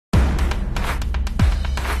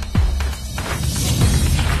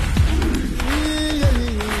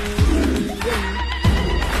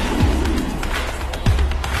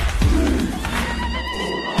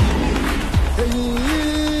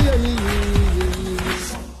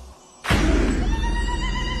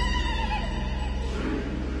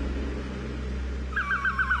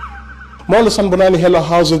Mawla Sanbonani, hello,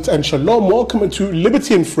 how's it? And shalom. Welcome to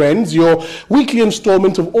Liberty and Friends, your weekly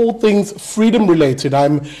installment of all things freedom related.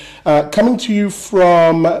 I'm coming to you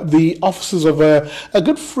from the offices of a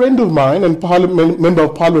good friend of mine and member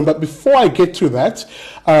of parliament. But before I get to that,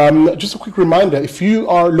 just a quick reminder, if you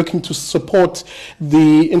are looking to support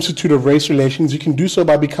the Institute of Race Relations, you can do so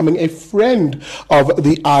by becoming a friend of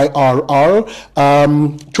the IRR.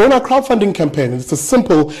 Join our crowdfunding campaign. It's as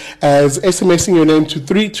simple as SMSing your name to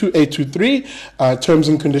 32823. Terms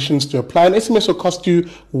and conditions to apply. An SMS will cost you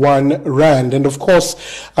R1. And of course,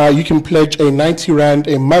 you can pledge a 90 Rand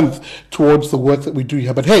a month towards the work that we do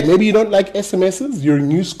here. But hey, maybe you don't like SMSs, you're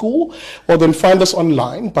new school. Well, then find us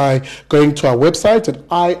online by going to our website at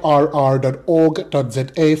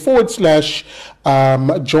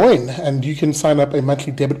irr.org.za/join, and you can sign up a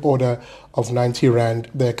monthly debit order of 90 Rand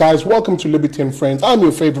there. Guys, welcome to Liberty and Friends. I'm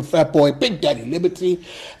your favorite fat boy, Big Daddy Liberty.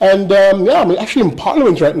 And yeah, I'm actually in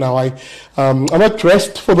Parliament right now. I'm not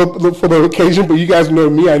dressed for the occasion, but you guys know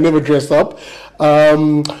me, I never dress up.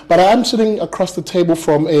 But I am sitting across the table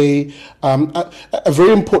from a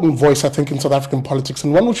very important voice, I think, in South African politics,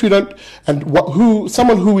 and one which we don't,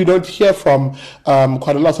 someone who we don't hear from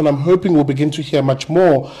quite a lot, and I'm hoping we'll begin to hear much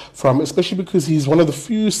more from, especially because he's one of the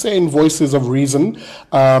few sane voices of reason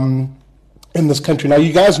in this country. Now,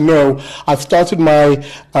 you guys know I've started my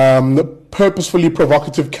purposefully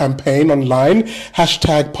provocative campaign online,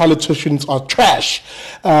 #politicians-are-trash.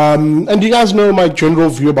 And you guys know my general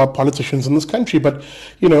view about politicians in this country, but,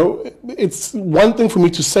 you know, it's one thing for me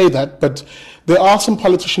to say that, but there are some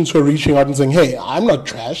politicians who are reaching out and saying, hey, I'm not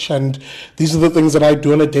trash, and these are the things that I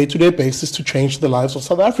do on a day-to-day basis to change the lives of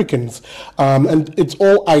South Africans. And it's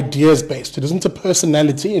all ideas-based. It isn't a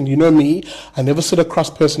personality, and you know me, I never sit across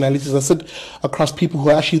personalities. I sit across people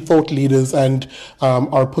who are actually thought leaders and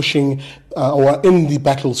are pushing or in the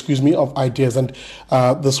battle, of ideas. And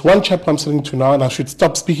this one chap I'm sitting to now, and I should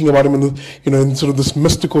stop speaking about him in, in sort of this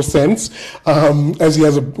mystical sense, as he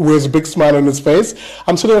wears a big smile on his face.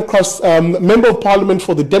 I'm sitting across Member of Parliament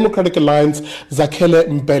for the Democratic Alliance, Zak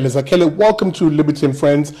Mbhele. Zakele, welcome to Liberty and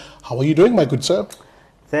Friends. How are you doing, my good sir?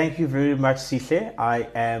 Thank you very much, Sihle. I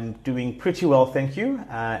am doing pretty well, thank you,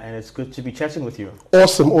 and it's good to be chatting with you.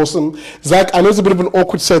 Awesome. Zak, I know it's a bit of an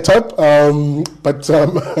awkward setup, but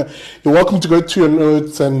you're welcome to go to your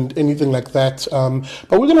notes and anything like that.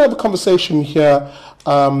 But we're going to have a conversation here,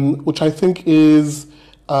 which I think is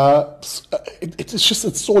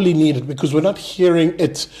it's sorely needed, because we're not hearing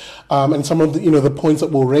it, and some of the the points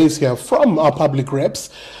that we'll raise here from our public reps,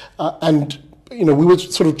 and we were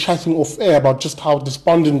sort of chatting off air about just how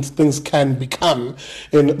despondent things can become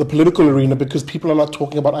in the political arena because people are not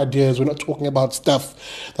talking about ideas. We're not talking about stuff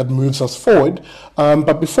that moves us forward.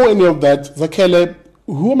 But before any of that, Zakele,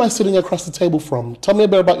 who am I sitting across the table from? Tell me a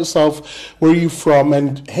bit about yourself. Where are you from?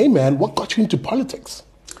 And hey, man, what got you into politics?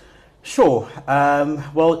 Sure.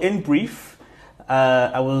 Well, in brief,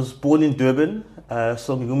 I was born in Durban,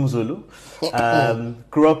 so ngumZulu.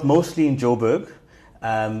 Grew up mostly in Joburg.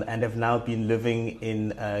 And have now been living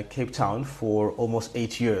in Cape Town for almost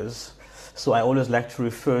 8 years. So I always like to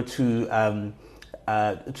refer to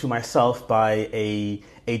myself by a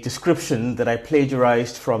description that I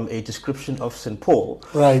plagiarized from a description of St. Paul,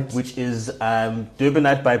 right? Which is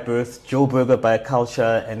Durbanite by birth, Joburger by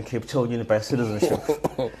culture, and Cape Townian by citizenship.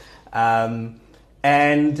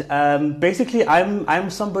 Basically, I'm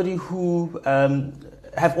somebody who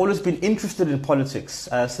have always been interested in politics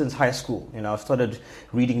since high school. I started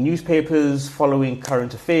reading newspapers, following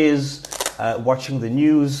current affairs, watching the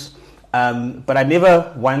news, but I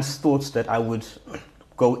never once thought that I would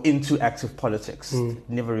go into active politics. It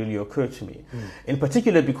never really occurred to me. In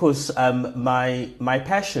particular because my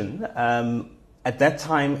passion at that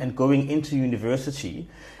time and going into university,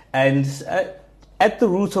 and at the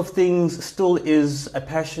root of things still is a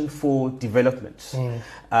passion for development.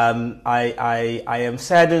 I am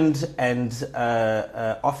saddened and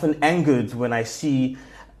often angered when I see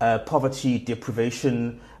poverty,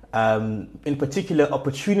 deprivation, in particular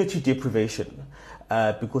opportunity deprivation,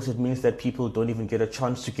 because it means that people don't even get a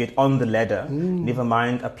chance to get on the ladder, never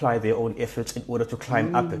mind apply their own efforts in order to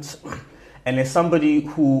climb up it. And as somebody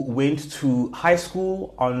who went to high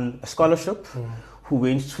school on a scholarship, who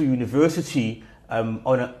went to university on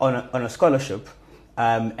a scholarship,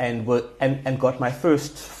 and got my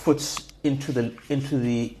first foot into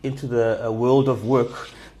the world of work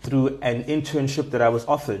through an internship that I was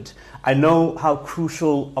offered. I know how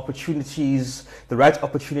crucial opportunities, the right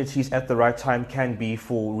opportunities at the right time, can be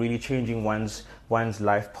for really changing one's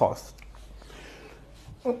life path.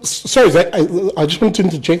 Sorry, Zach, I just want to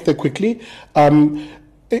interject there quickly.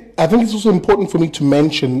 I think it's also important for me to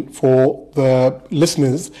mention for the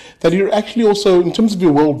listeners that you're actually also, in terms of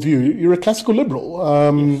your worldview, you're a classical liberal.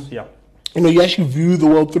 Yes, yeah. You actually view the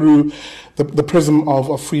world through the prism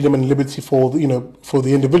of freedom and liberty for for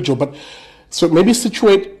the individual. But so maybe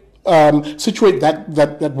situate that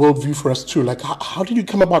worldview for us too. Like, how did you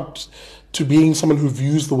come about to being someone who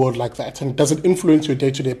views the world like that, and does it influence your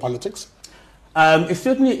day-to-day politics? It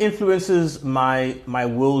certainly influences my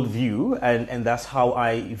worldview, and that's how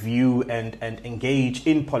I view and engage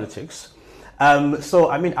in politics. So,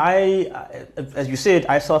 I mean, as you said,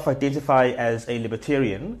 I self-identify as a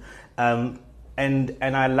libertarian, and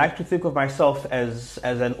I like to think of myself as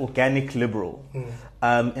an organic liberal,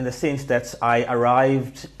 in the sense that I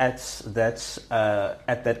arrived at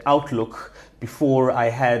that outlook before I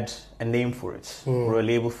had a name for it or a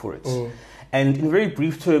label for it. And in very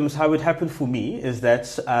brief terms, how it happened for me is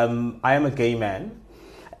that I am a gay man.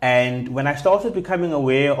 And when I started becoming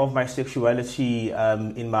aware of my sexuality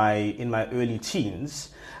in my early teens,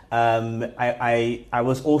 I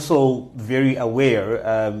was also very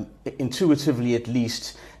aware, intuitively at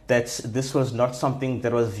least, that this was not something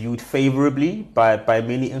that was viewed favorably by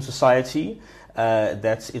many in society,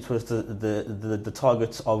 that it was the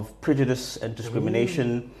target of prejudice and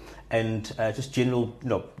discrimination, and just general,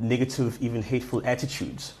 negative, even hateful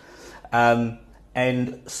attitudes.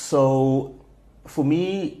 And so for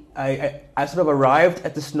me, I sort of arrived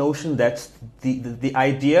at this notion that the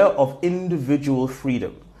idea of individual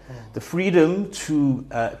freedom, the freedom to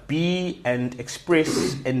be and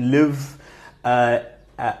express and live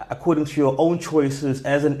according to your own choices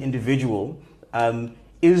as an individual,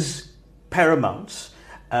 is paramount.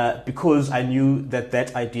 Because I knew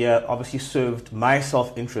that idea obviously served my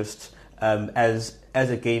self-interest as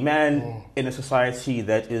a gay man in a society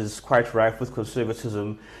that is quite rife with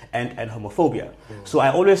conservatism and homophobia. So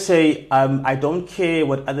I always say I don't care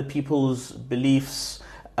what other people's beliefs,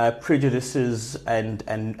 prejudices,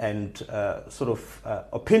 and sort of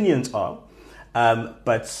opinions are,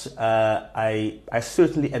 but I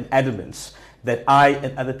certainly am adamant that I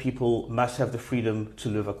and other people must have the freedom to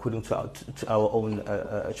live according to our own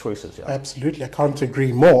choices. Yeah. Absolutely, I can't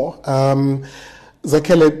agree more. Zak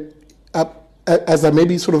Mbhele, as I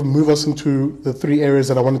maybe sort of move us into the three areas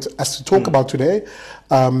that I wanted us to talk about today,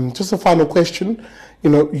 just a final question.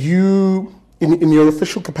 You, in your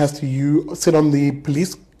official capacity, you sit on the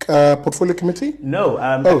police portfolio committee?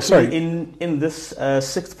 No. Sorry. In this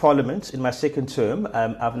sixth parliament, in my second term,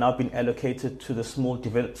 I've now been allocated to the small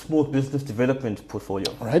business development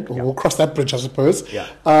portfolio. All right. We'll cross that bridge, I suppose. Yeah.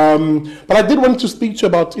 But I did want to speak to you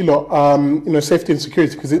about safety and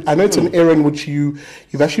security, because I know it's an area in which you've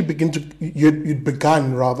actually you'd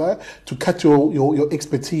begun rather to cut your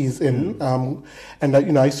expertise in, and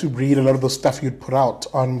I used to read a lot of the stuff you'd put out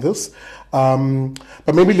on this.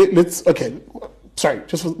 But maybe let's Sorry,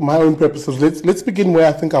 just for my own purposes, let's begin where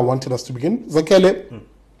I think I wanted us to begin. Zak Mbhele,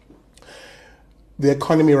 the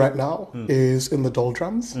economy right now is in the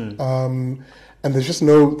doldrums, and there's just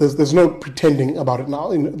there's no pretending about it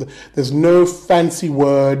now. There's no fancy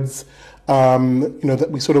words, that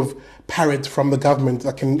we sort of parrot from the government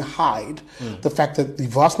that can hide the fact that the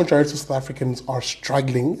vast majority of South Africans are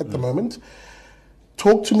struggling at the moment.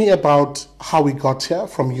 Talk to me about how we got here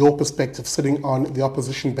from your perspective, sitting on the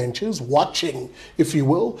opposition benches, watching, if you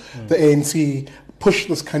will, the ANC push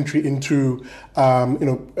this country into,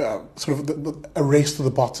 sort of a race to the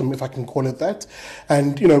bottom, if I can call it that.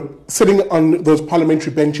 And, sitting on those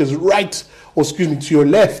parliamentary benches to your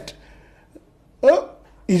left. Oh,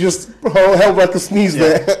 you just held back a sneeze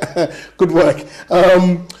there. Good work.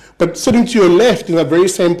 But sitting to your left in that very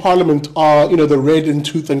same parliament are, the red in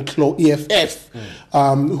tooth and claw EFF,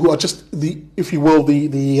 who are just the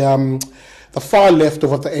far left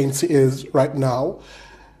of what the ANC is right now.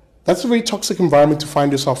 That's a very toxic environment to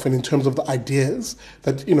find yourself in terms of the ideas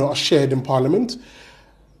that are shared in parliament.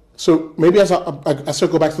 So maybe as I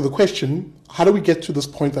circle back to the question, how do we get to this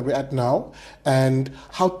point that we're at now, and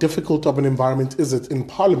how difficult of an environment is it in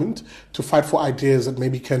parliament to fight for ideas that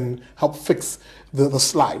maybe can help fix the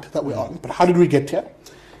slide that we're on? But how did we get here?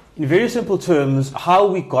 In very simple terms, how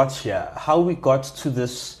we got to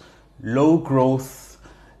this low growth,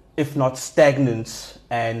 if not stagnant,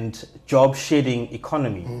 and job shedding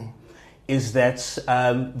economy is that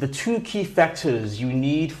the two key factors you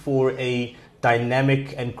need for a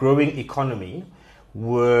dynamic and growing economy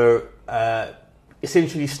were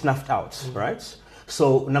essentially snuffed out, right?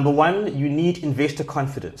 So number one, you need investor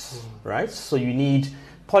confidence, right? So you need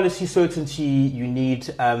policy certainty, you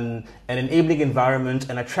need an enabling environment,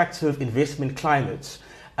 an attractive investment climate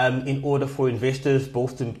in order for investors,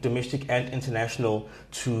 both domestic and international,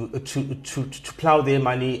 to plow their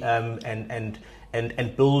money and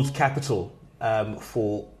build capital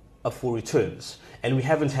for returns, and we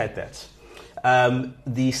haven't had that.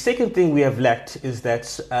 The second thing we have lacked is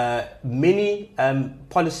that many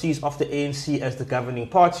policies of the ANC as the governing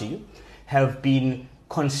party have been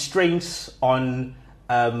constraints on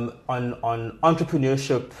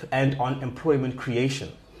entrepreneurship and on employment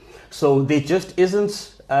creation. So there just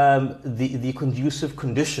isn't the conducive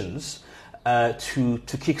conditions to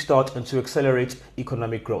kickstart and to accelerate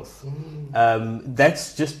economic growth.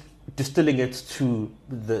 That's just distilling it to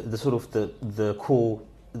the sort of the core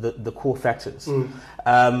factors.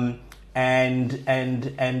 And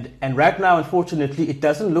right now, unfortunately, it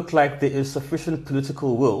doesn't look like there is sufficient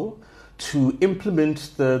political will to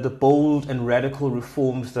implement the bold and radical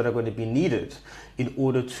reforms that are going to be needed in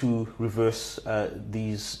order to reverse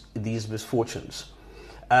these misfortunes.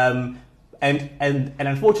 And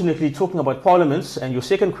unfortunately, talking about parliaments and your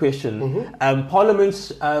second question,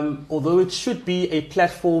 parliaments, although it should be a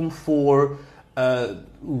platform for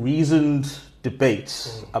reasoned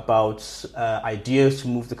debates about ideas to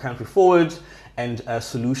move the country forward and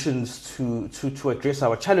solutions to address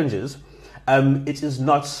our challenges, it is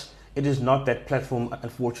not that platform,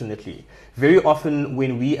 unfortunately. Very often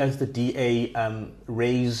when we as the DA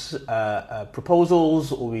raise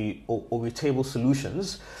proposals or we table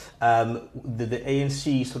solutions, the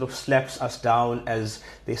ANC sort of slaps us down as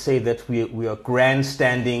they say that we are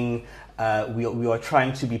grandstanding, we are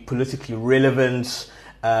trying to be politically relevant,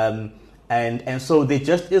 and so there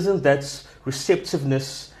just isn't that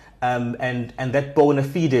receptiveness and that bona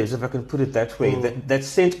fides, if I can put it that way, that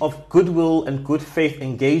sense of goodwill and good faith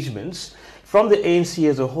engagements from the ANC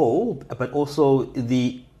as a whole, but also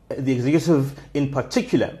the executive in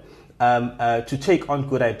particular, to take on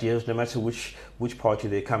good ideas, no matter which party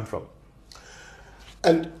they come from.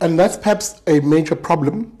 And that's perhaps a major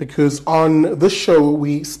problem, because on this show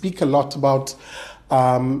we speak a lot about,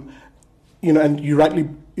 and you rightly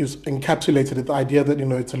encapsulated it, the idea that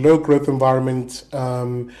it's a low growth environment,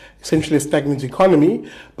 essentially a stagnant economy,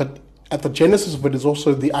 but at the genesis of it is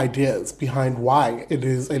also the ideas behind why it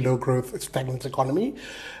is a low growth stagnant economy,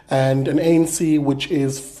 and an ANC which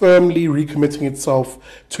is firmly recommitting itself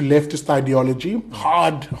to leftist ideology,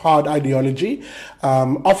 hard ideology,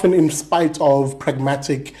 often in spite of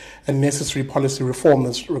pragmatic and necessary policy reform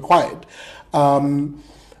that's required.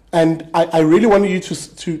 And I really want you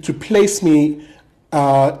to place me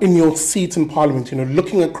in your seat in Parliament,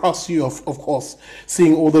 looking across you, of course,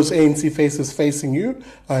 seeing all those ANC faces facing you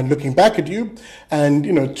and looking back at you, and,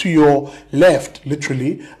 to your left,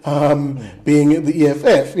 literally, being the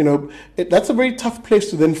EFF, that's a very tough place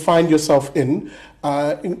to then find yourself in.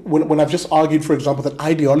 When I've just argued, for example, that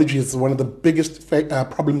ideology is one of the biggest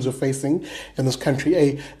problems we're facing in this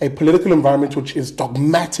country, a political environment which is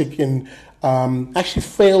dogmatic in actually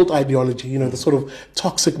failed ideology, the sort of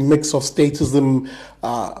toxic mix of statism,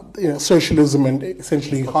 socialism, and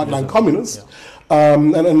essentially hardline communists,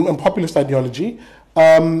 and populist ideology.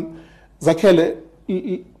 Zak Mbhele,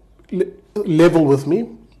 level with me.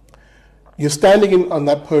 You're standing on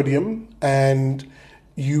that podium and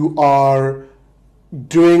you are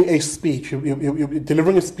doing a speech, you're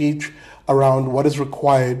delivering a speech around what is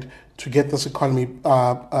required to get this economy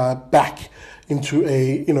back into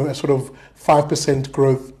a sort of 5%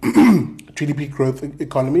 growth, GDP growth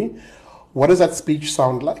economy. What does that speech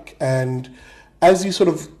sound like? And as you sort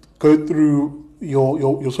of go through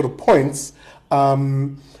your sort of points,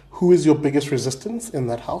 who is your biggest resistance in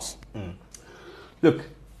that house? Look,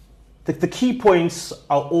 the key points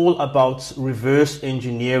are all about reverse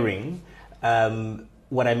engineering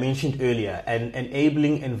what I mentioned earlier, and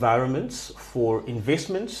enabling environments for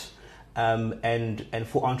investment and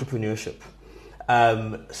for entrepreneurship.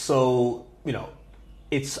 So,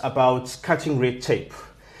 it's about cutting red tape.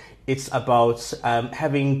 It's about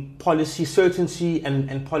having policy certainty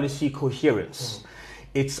and policy coherence.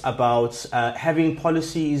 It's about having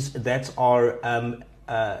policies that are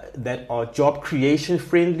job creation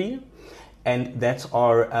friendly and that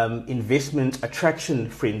are investment attraction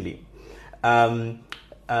friendly. And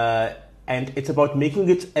it's about making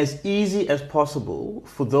it as easy as possible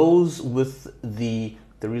for those with the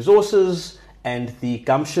resources and the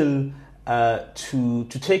gumption to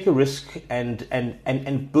take a risk and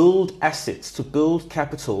build assets, to build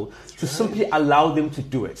capital, to simply allow them to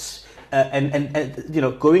do it.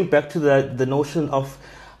 And going back to the notion of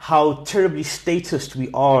how terribly statist we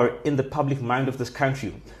are in the public mind of this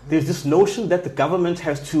country, there's this notion that the government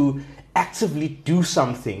has to actively do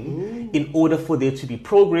something in order for there to be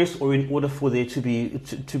progress, or in order for there to be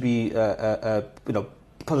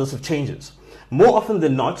positive changes. More often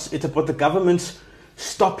than not, it's about the government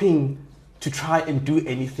stopping to try and do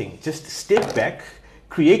anything. Just step back,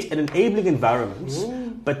 create an enabling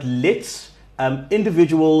environment, but let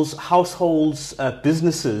individuals, households,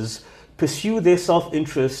 businesses pursue their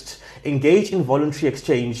self-interest, engage in voluntary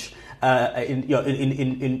exchange,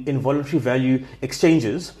 in voluntary value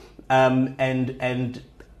exchanges, and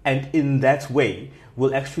in that way,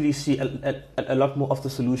 we'll actually see a lot more of the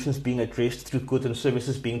solutions being addressed through goods and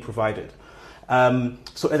services being provided.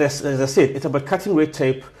 So as I said, it's about cutting red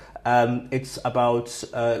tape. It's about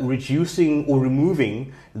reducing or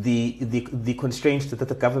removing the constraints that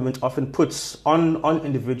the government often puts on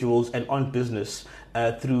individuals and on business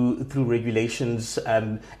through regulations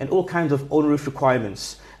and all kinds of onerous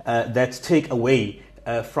requirements that take away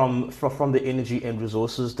from the energy and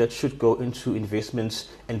resources that should go into investments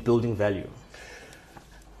and building value.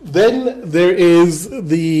 Then there is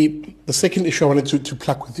the second issue I wanted to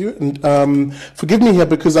pluck with you, and forgive me here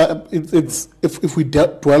because it's if we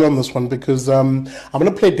dwell on this one, because I'm going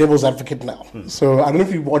to play devil's advocate now. So I don't know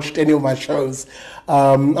if you watched any of my shows.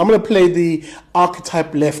 I'm going to play the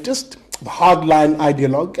archetype leftist, the hardline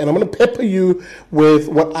ideologue, and I'm going to pepper you with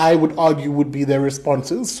what I would argue would be their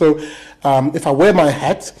responses. So if I wear my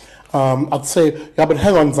hat, I'd say, yeah, but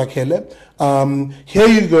hang on, Zak Mbhele. Here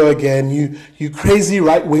you go again, you crazy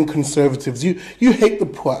right-wing conservatives. You hate the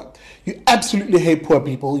poor. You absolutely hate poor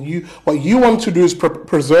people. What you want to do is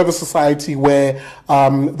preserve a society where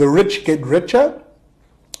the rich get richer,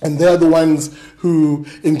 and they're the ones who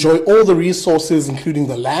enjoy all the resources, including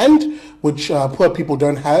the land, which poor people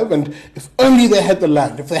don't have. And if only they had the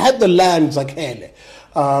land, if they had the land, Zak Mbhele,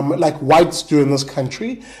 like whites do in this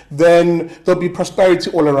country, then there'll be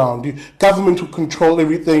prosperity all around. The government will control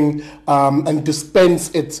everything and dispense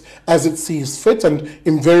it as it sees fit, and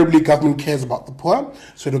invariably government cares about the poor,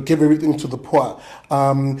 so it'll give everything to the poor.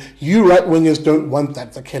 You right-wingers don't want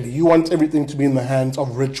that, Zak Mbhele. You want everything to be in the hands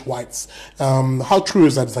of rich whites. How true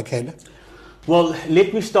is that, Zak Mbhele? Well,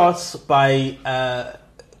 let me start by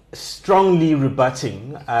strongly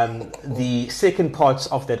rebutting the second part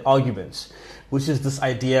of that argument, which is this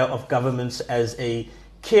idea of governments as a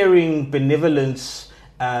caring, benevolent,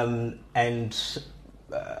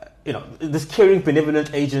 this caring,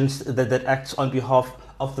 benevolent agents that acts on behalf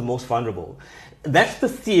of the most vulnerable. That's the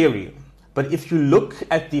theory. But if you look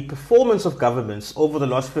at the performance of governments over the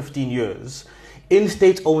last 15 years, in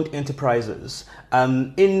state-owned enterprises,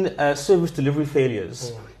 in service delivery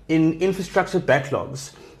failures, in infrastructure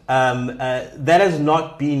backlogs, that has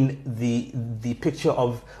not been the picture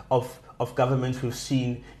of government we've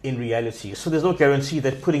seen in reality. So there's no guarantee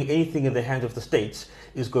that putting anything in the hands of the states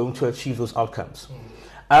is going to achieve those outcomes.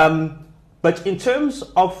 But in terms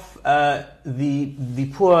of the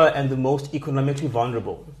poor and the most economically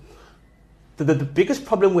vulnerable, the biggest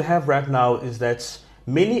problem we have right now is that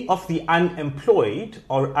many of the unemployed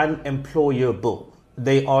are unemployable.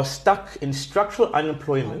 They are stuck in structural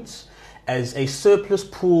unemployment as a surplus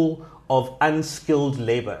pool of unskilled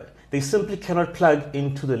labor. They simply cannot plug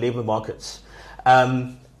into the labor markets,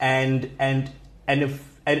 and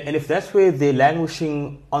if that's where they're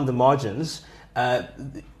languishing on the margins, they're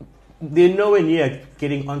nowhere near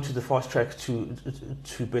getting onto the fast track to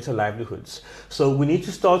better livelihoods. So we need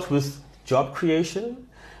to start with job creation.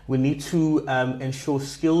 We need to ensure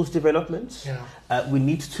skills development. We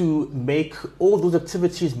need to make all those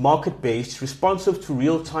activities market-based, responsive to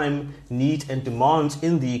real-time needs and demands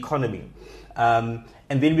in the economy.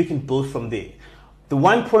 And then we can build from there. The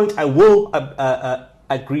one point I will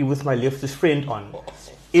agree with my leftist friend on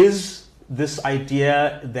is this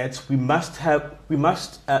idea that we must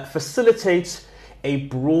facilitate a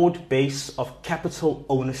broad base of capital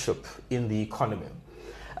ownership in the economy.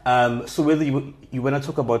 So whether you want to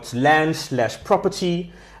talk about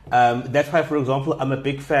land/property, that's why, for example, I'm a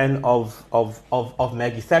big fan of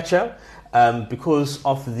Maggie Thatcher because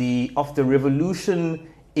of the revolution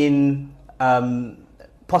in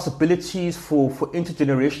possibilities for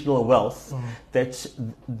intergenerational wealth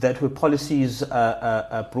that her policies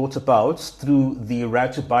brought about through the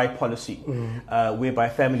right to buy policy, whereby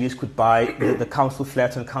families could buy the council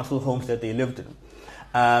flats and council homes that they lived in.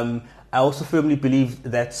 I also firmly believe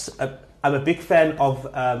that I'm a big fan of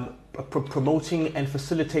promoting and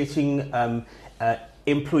facilitating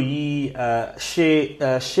employee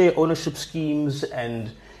share ownership schemes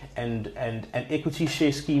and equity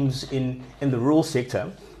share schemes in the rural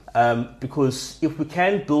sector, because if we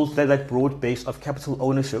can build that broad base of capital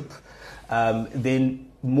ownership, then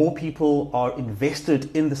more people are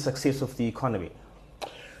invested in the success of the economy.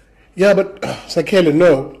 Yeah, but Zak Mbhele,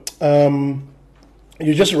 no.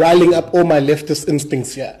 You're just riling up all my leftist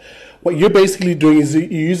instincts here. what you're basically doing is you're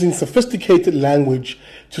using sophisticated language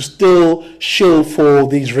to still shill for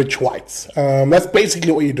these rich whites. That's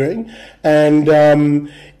basically what you're doing. And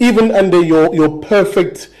even under your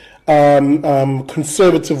perfect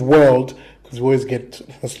conservative world, because we always get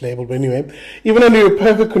mislabeled, but anyway, even under your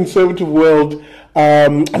perfect conservative world, I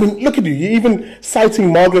mean, look at you, you're even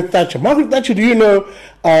citing Margaret Thatcher. Margaret Thatcher, do you know,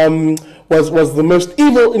 was the most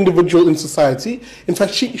evil individual in society. In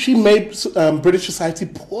fact, she made British society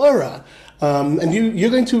poorer. And you're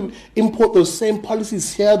going to import those same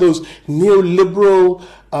policies here, those neoliberal,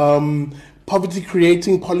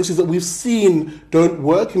 poverty-creating policies that we've seen don't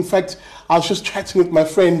work. In fact, I was just chatting with my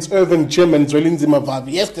friends Irvin Jim and Zwelinzi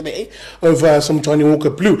Mavavi yesterday over some Johnny Walker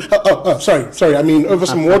Blue. Sorry, I mean over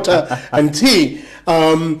some water and tea.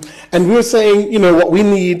 And we were saying, you know, what we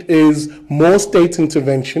need is more state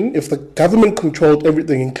intervention. If the government controlled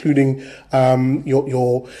everything, including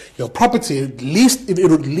your property, at least it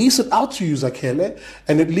would lease it out to you, Zak Mbhele,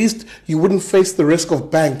 and at least you wouldn't face the risk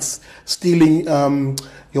of banks stealing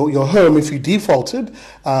your home if you defaulted.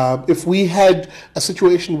 If we had a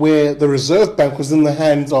situation where the Reserve Bank was in the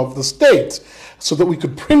hands of the state, so that we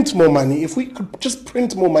could print more money. If we could just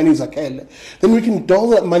print more money, Zak Mbhele, then we can dole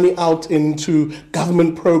that money out into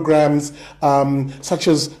government programs such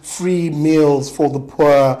as free meals for the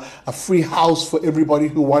poor, a free house for everybody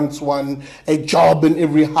who wants one, a job in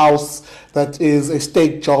every house that is a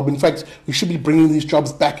state job. In fact, we should be bringing these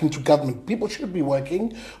jobs back into government. People should be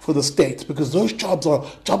working for the state because those jobs are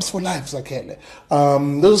jobs for life, Zak Mbhele.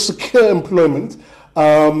 Those are secure employment.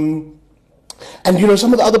 And, you know,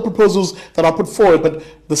 some of the other proposals that are put forward, but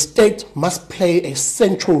the state must play a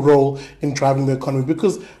central role in driving the economy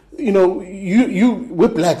because, you know, we're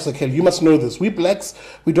blacks, okay, you must know this. We blacks,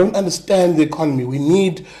 we don't understand the economy. We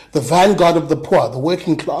need the vanguard of the poor, the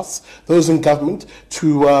working class, those in government,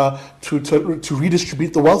 to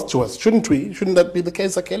redistribute the wealth to us, shouldn't we? Shouldn't that be the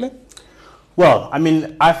case, Zak Mbhele? Well, I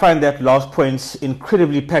mean, I find that last point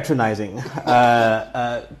incredibly patronizing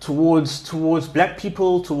towards black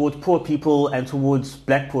people, towards poor people, and towards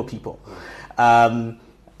black poor people. The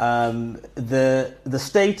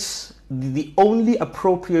states, the only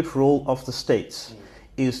appropriate role of the states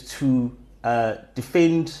is to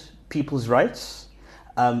defend people's rights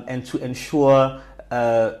and to ensure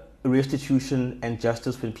restitution and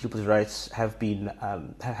justice when people's rights have been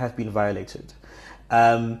violated.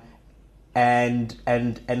 And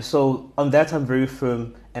so on that I'm very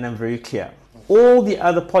firm and I'm very clear. All the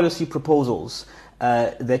other policy proposals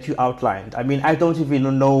that you outlined, I mean, I don't even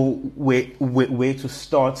know where to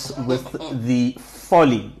start with the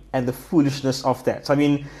folly and the foolishness of that. I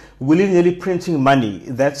mean, willy-nilly printing money,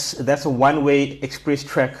 that's a one-way express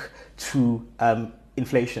track to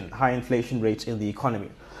inflation, high inflation rates in the economy.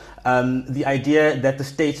 The idea that the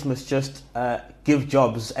states must just give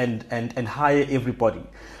jobs and hire everybody.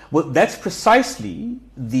 Well, that's precisely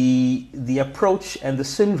the approach and the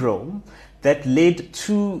syndrome that led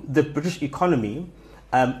to the British economy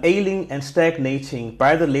ailing and stagnating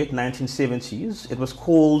by the late 1970s. It was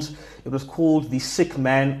called the sick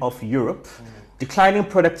man of Europe. Declining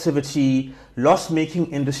productivity, loss-making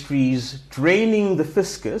industries, draining the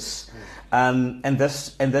fiscus, and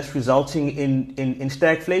thus resulting in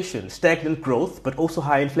stagflation, stagnant growth, but also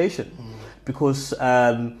high inflation, because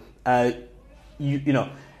you know.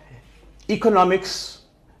 Economics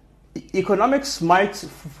might,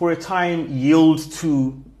 for a time, yield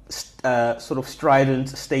to sort of strident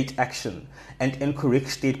state action and incorrect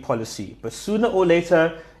state policy, but sooner or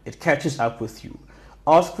later it catches up with you.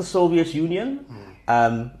 Ask the Soviet Union,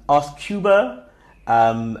 ask Cuba,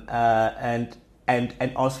 and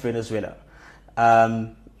ask Venezuela.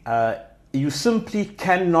 You simply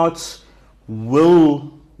cannot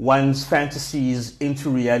will one's fantasies into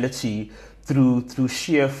reality through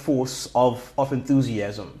sheer force of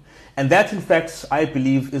enthusiasm. And that, in fact, I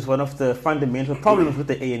believe is one of the fundamental problems with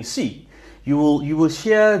the ANC. You will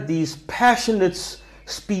hear these passionate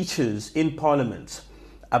speeches in Parliament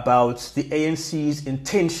about the ANC's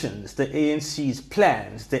intentions, the ANC's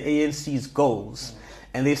plans, the ANC's goals.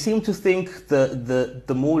 And they seem to think the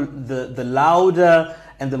louder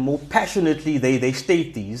and the more passionately they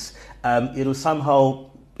state these, it'll somehow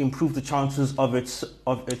improve the chances of its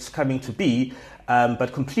coming to be,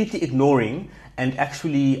 but completely ignoring and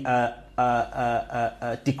actually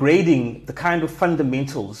degrading the kind of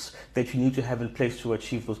fundamentals that you need to have in place to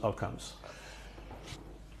achieve those outcomes.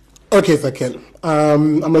 Okay, Zak Mbhele.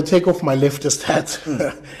 I'm going to take off my leftist hat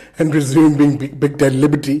and resume being Big Daddy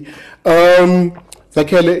Liberty.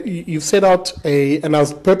 Zakele, you've set out and I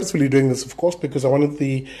was purposefully doing this, of course, because I wanted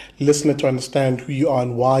the listener to understand who you are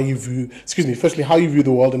and why you view, firstly, how you view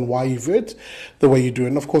the world and why you view it the way you do.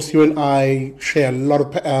 And of course, you and I share a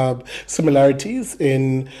lot of similarities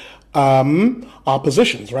in our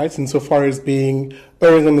positions, right? Insofar as being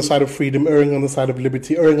erring on the side of freedom, erring on the side of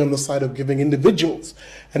liberty, erring on the side of giving individuals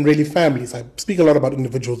and really families. I speak a lot about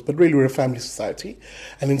individuals, but really we're a family society.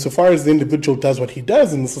 And insofar as the individual does what he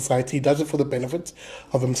does in the society, he does it for the benefit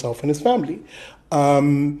of himself and his family.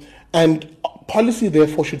 And policy,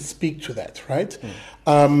 therefore, should speak to that, right?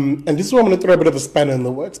 And this is where I'm going to throw a bit of a spanner in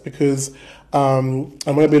the works because I'm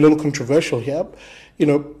going to be a little controversial here. You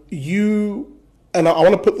know, and I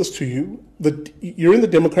want to put this to you, that you're in the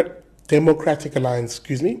Democratic Alliance,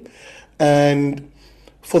 and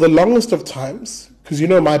for the longest of times, because you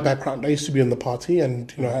know my background, I used to be in the party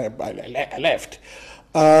and, you know, I left.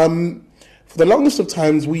 For the longest of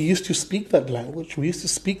times, we used to speak that language. We used to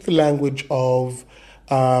speak the language of,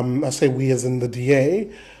 I say we as in the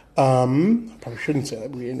DA, I probably shouldn't say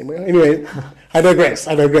that we anyway. Anyway, I digress.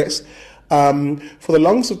 For the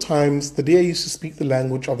longest of times, the DA used to speak the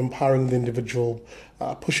language of empowering the individual,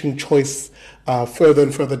 pushing choice further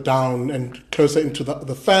and further down and closer into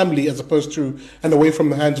the family as opposed to and away from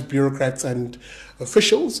the hands of bureaucrats and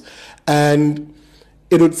officials. And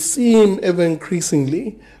it would seem ever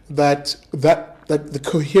increasingly that the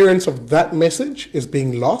coherence of that message is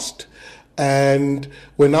being lost. And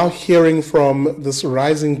we're now hearing from this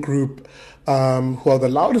rising group who are the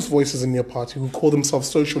loudest voices in your party, who call themselves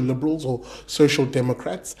social liberals or social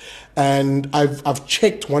democrats. And I've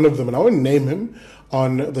checked one of them, and I won't name him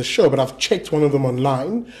on the show, but I've checked one of them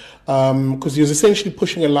online because he was essentially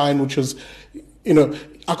pushing a line which was, you know,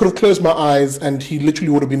 I could have closed my eyes and he literally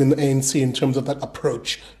would have been in the ANC in terms of that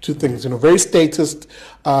approach to things, you know, very statist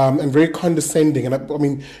and very condescending. And I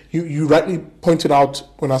mean, you rightly pointed out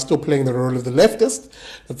when I was still playing the role of the leftist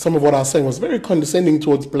that some of what I was saying was very condescending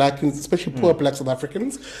towards black and especially poor black South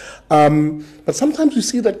Africans. But sometimes you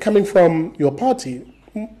see that coming from your party.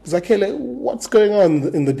 Zakele, what's going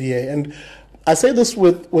on in the DA? And I say this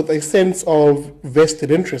with a sense of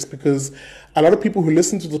vested interest because a lot of people who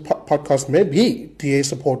listen to the podcast may be DA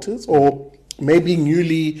supporters or may be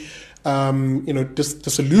newly,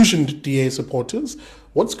 disillusioned DA supporters.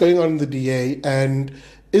 What's going on in the DA, and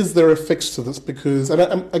is there a fix to this? Because, and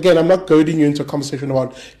I'm not goading you into a conversation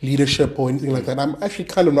about leadership or anything like that. I'm actually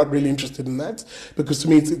kind of not really interested in that because to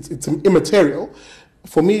me it's immaterial.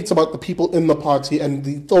 For me, it's about the people in the party and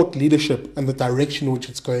the thought leadership and the direction in which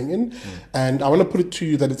it's going in. And I want to put it to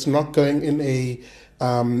you that it's not going in a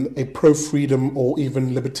pro-freedom or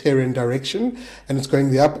even libertarian direction, and it's going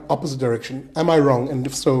the opposite direction. Am I wrong? And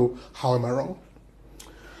if so, how am I wrong?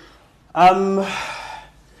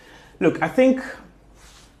 Look, I think,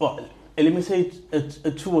 well, let me say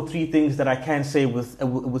two or three things that I can say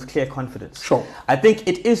with clear confidence. Sure. I think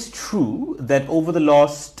it is true that over the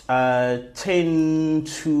last 10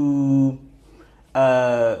 to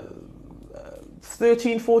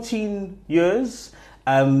 13, 14 years,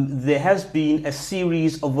 there has been a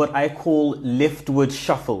series of what I call leftward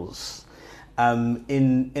shuffles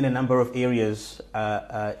in a number of areas,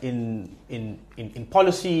 in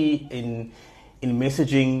policy, in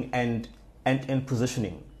messaging, and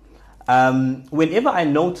positioning. Whenever I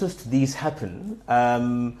noticed these happen,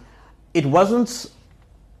 it wasn't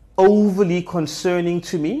overly concerning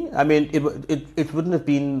to me. I mean, it wouldn't have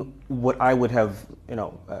been what I would have,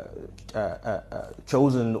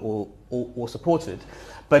 chosen or supported.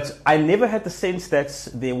 But I never had the sense that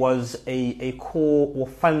there was a core or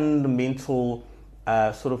fundamental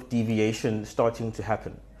sort of deviation starting to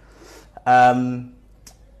happen.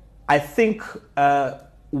 I think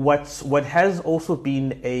what has also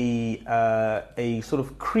been a sort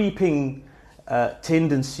of creeping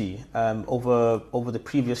tendency over the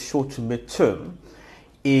previous short to mid-term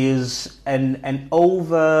is an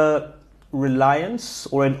over reliance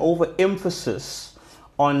or an overemphasis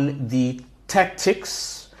on the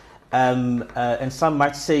tactics and some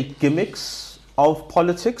might say gimmicks of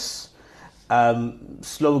politics,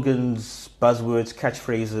 slogans, buzzwords,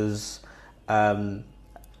 catchphrases,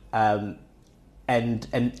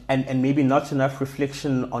 and maybe not enough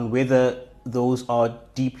reflection on whether those are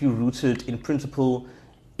deeply rooted in principle,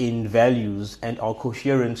 in values, and are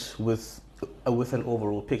coherent with an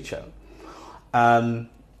overall picture.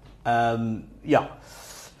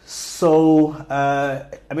 So,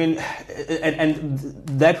 I mean, and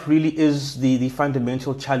that really is the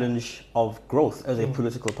fundamental challenge of growth as a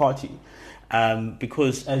political party.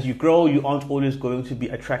 Because as you grow, you aren't always going to be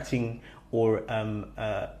attracting or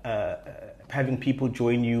having people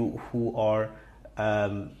join you who are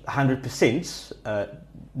 100%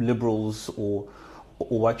 liberals or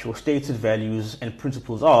what your stated values and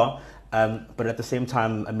principles are, but at the same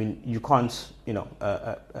time, I mean, you can't,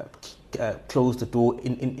 close the door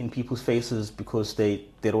in people's faces because they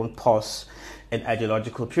don't pass an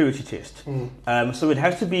ideological purity test. So it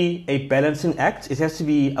has to be a balancing act. It has to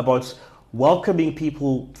be about welcoming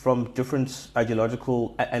people from different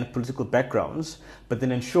ideological and political backgrounds, but then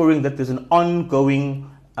ensuring that there's an ongoing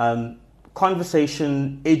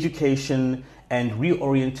conversation, education, and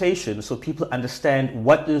reorientation, so people understand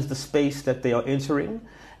what is the space that they are entering,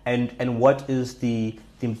 and what is the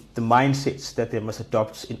mindsets that they must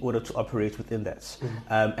adopt in order to operate within that.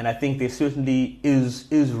 And I think there certainly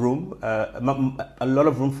is room, a lot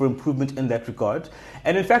of room for improvement in that regard.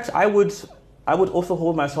 And in fact, I would also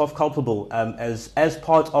hold myself culpable as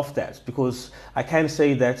part of that, because I can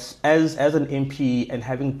say that as an MP and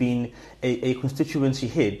having been a constituency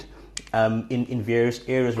head in various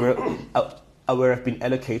areas where I've been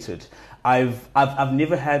allocated, I've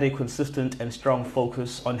never had a consistent and strong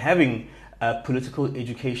focus on having political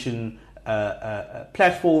education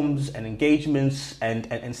platforms and engagements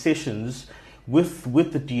and sessions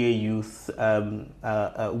with the DA youth,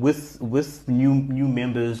 with new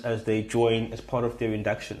members as they join as part of their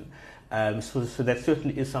induction. So that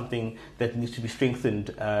certainly is something that needs to be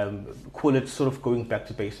strengthened. Call it sort of going back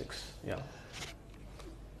to basics. Yeah.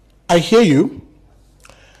 I hear you.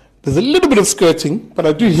 There's a little bit of skirting, but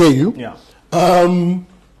I do hear you. Yeah.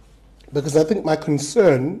 Because I think my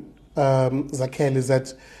concern, Zak Mbhele, is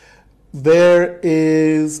that there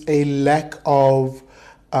is a lack of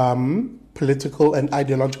political and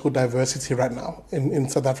ideological diversity right now in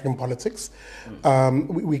South African politics.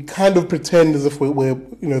 We kind of pretend as if we're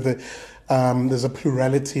there's a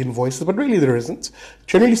plurality in voices, but really there isn't.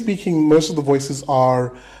 Generally speaking, most of the voices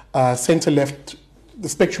are centre-left. The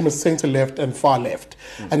spectrum is centre-left and far-left.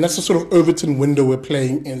 And that's the sort of Overton window we're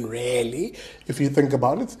playing in, really, if you think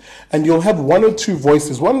about it. And you'll have one or two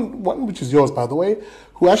voices, one which is yours, by the way,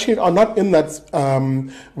 who actually are not in that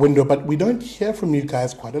window, but we don't hear from you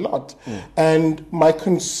guys quite a lot. And my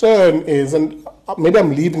concern is, and maybe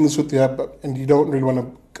I'm leaving this with you, and you don't really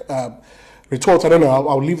want to retort, I don't know,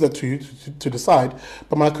 I'll leave that to you to decide.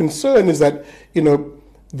 But my concern is that,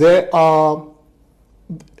 there are...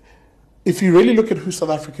 If you really look at who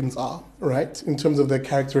South Africans are, right, in terms of their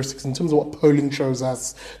characteristics, in terms of what polling shows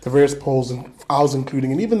us, the various polls, and ours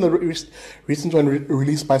including, and even the recent one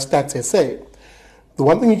released by Stats SA, the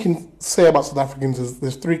one thing you can say about South Africans is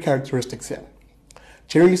there's three characteristics here.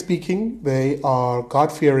 Generally speaking, they are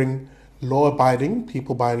God-fearing, law-abiding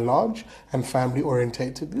people by and large, and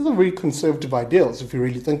family-orientated. These are very conservative ideals, if you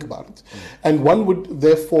really think about it. And one would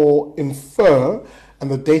therefore infer,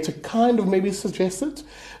 and the data kind of maybe suggests it,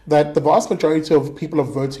 that the vast majority of people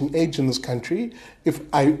of voting age in this country, if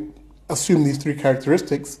I assume these three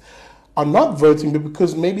characteristics, are not voting, but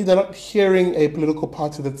because maybe they're not hearing a political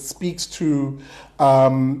party that speaks to,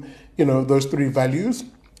 those three values.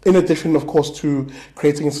 In addition, of course, to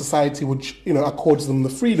creating a society which, accords them the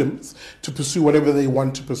freedoms to pursue whatever they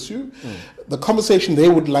want to pursue. The conversation they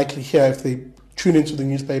would likely hear if they tune into the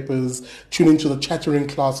newspapers, tune into the chattering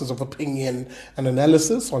classes of opinion and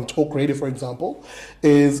analysis on talk radio, for example,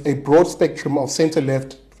 is a broad spectrum of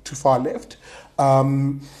centre-left to far-left.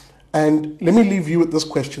 And let me leave you with this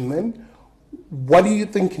question then. What do you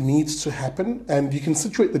think needs to happen? And you can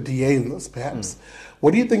situate the DA in this, perhaps.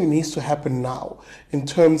 What do you think needs to happen now in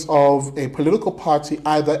terms of a political party,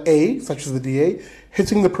 either A, such as the DA,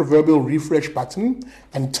 hitting the proverbial refresh button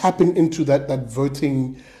and tapping into that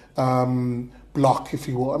voting block, if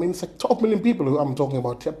you will. I mean, it's like 12 million people who I'm talking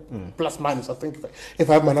about here, plus minus, I think, if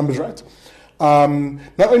I have my numbers right.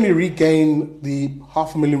 Not only regain the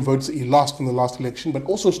 500,000 votes that he lost in the last election, but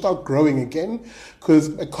also start growing again.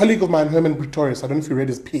 Because a colleague of mine, Herman Pretorius, I don't know if you read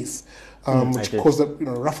his piece, which caused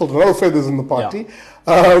ruffled a lot of feathers in the party.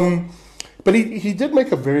 Yeah. But he did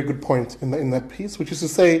make a very good point in that piece, which is to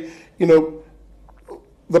say,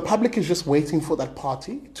 the public is just waiting for that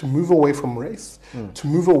party to move away from race, to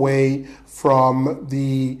move away from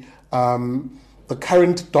the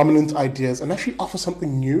current dominant ideas and actually offer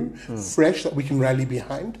something new, fresh, that we can rally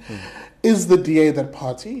behind. Is the DA that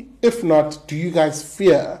party? If not, do you guys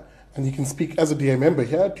fear, and you can speak as a DA member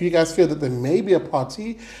here, do you guys fear that there may be a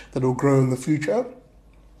party that will grow in the future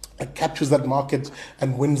and captures that market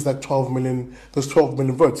and wins that those 12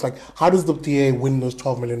 million votes? Like, how does the DA win those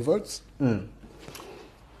 12 million votes? Well,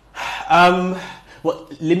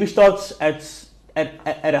 let me start at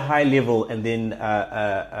a high level and then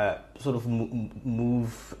sort of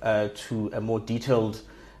move to a more detailed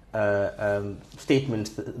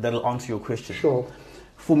statement that'll answer your question. Sure.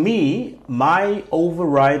 For me, my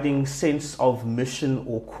overriding sense of mission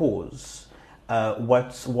or cause,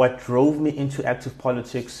 what drove me into active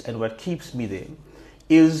politics and what keeps me there,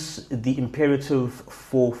 is the imperative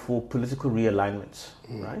for political realignment,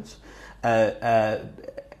 right?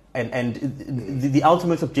 And the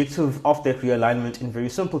ultimate objective of that realignment, in very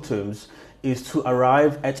simple terms, is to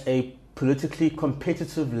arrive at a politically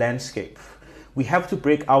competitive landscape. We have to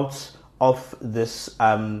break out of this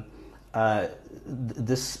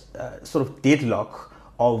sort of deadlock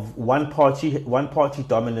of one party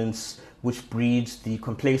dominance, which breeds the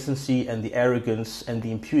complacency and the arrogance and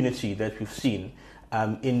the impunity that we've seen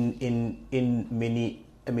in many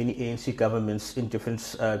ANC governments in different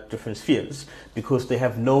spheres, because they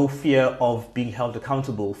have no fear of being held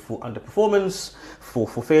accountable for underperformance, for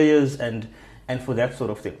failures, and for that sort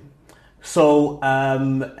of thing. So,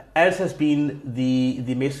 as has been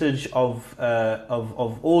the message of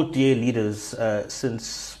all DA leaders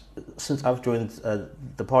since I've joined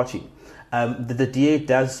the party, the DA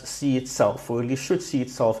does see itself, or at least should see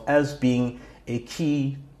itself, as being a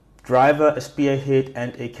key driver, a spearhead,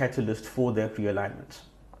 and a catalyst for that realignment.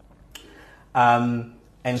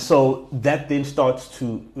 And so that then starts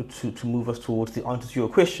to move us towards the answer to your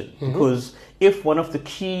question, because if one of the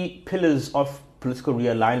key pillars of political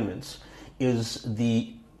realignment is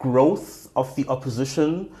the growth of the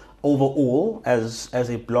opposition overall as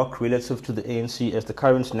a bloc relative to the ANC as the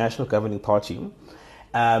current national governing party,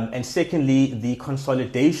 and secondly, the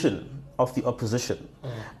consolidation of the opposition,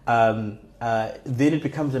 then it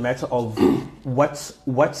becomes a matter of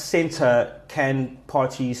what center can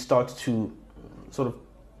parties start to sort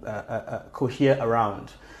of cohere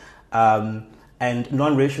around. And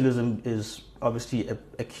non-racialism is obviously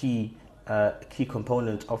a key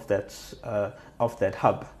component of that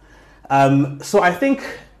hub. So I think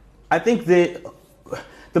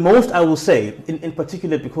the most I will say, in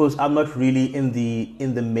particular, because I'm not really in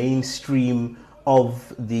the mainstream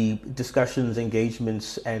of the discussions,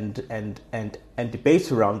 engagements, and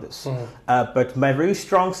debates around this. But my very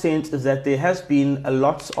strong sense is that there has been a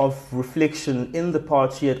lot of reflection in the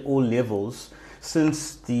party at all levels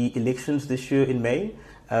since the elections this year in May.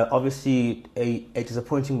 Obviously, a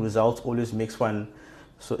disappointing result always makes one,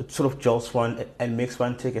 so it sort of jolts one and makes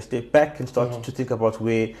one take a step back and start to think about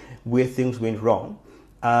where things went wrong.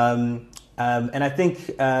 And I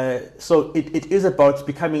think so. It is about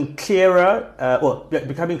becoming clearer,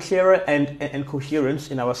 and coherent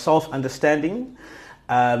in our self-understanding,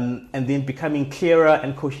 and then becoming clearer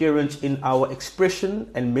and coherent in our expression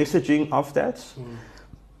and messaging of that.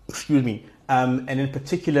 Excuse me. And in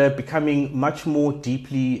particular, becoming much more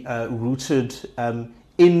deeply rooted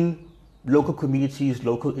in local communities,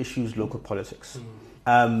 local issues, local politics.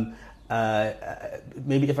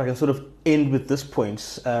 Maybe if I can sort of end with this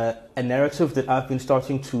point, a narrative that I've been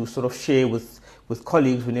starting to sort of share with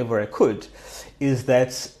colleagues whenever I could, is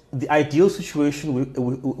that the ideal situation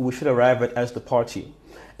we should arrive at as the party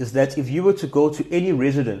is that if you were to go to any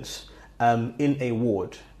resident in a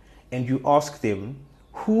ward and you ask them,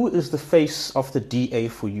 who is the face of the DA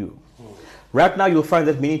for you? Right now, you'll find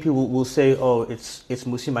that many people will say, "Oh, it's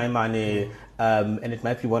Musi Maimane," and it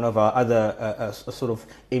might be one of our other sort of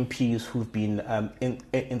MPs who've been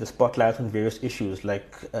in the spotlight on various issues,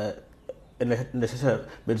 like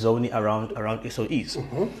Medzoni around SOEs.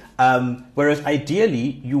 Whereas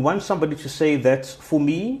ideally, you want somebody to say that, for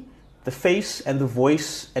me, the face and the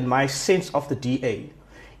voice and my sense of the DA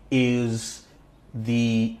is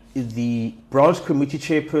the branch committee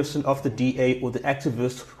chairperson of the DA, or the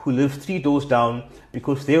activist who lives 3 doors down,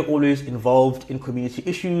 because they're always involved in community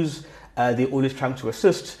issues, they're always trying to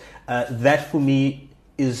assist. That for me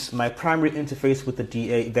is my primary interface with the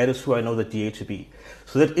DA. That is who I know the DA to be.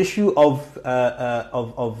 So that issue of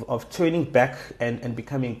turning back and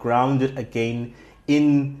becoming grounded again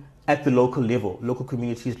at the local level, local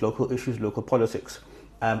communities, local issues, local politics,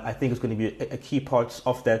 I think is going to be a key part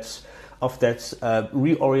of that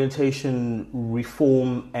reorientation,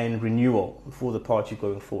 reform, and renewal for the party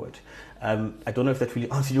going forward. I don't know if that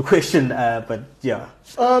really answered your question, but yeah.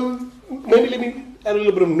 Maybe let me add a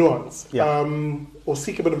little bit of nuance, Yeah. or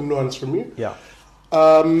seek a bit of nuance from you. Yeah.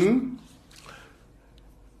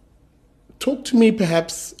 Talk to me,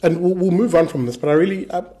 perhaps, and we'll move on from this. But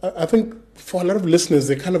I think for a lot of listeners,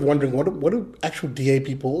 they're kind of wondering what do actual DA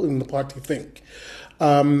people in the party think.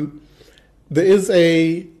 There is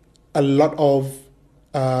a lot of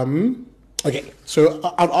okay. So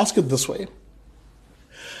I'll ask it this way: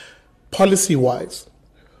 policy-wise,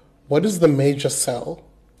 what is the major cell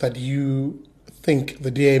that you think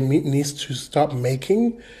the DA needs to start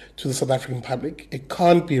making to the South African public, it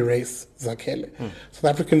can't be race, Zak Mbhele. South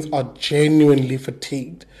Africans are genuinely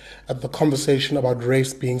fatigued at the conversation about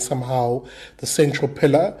race being somehow the central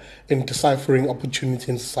pillar in deciphering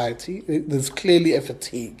opportunity in society. There's clearly a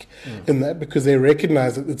fatigue in that, because they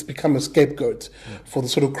recognize that it's become a scapegoat for the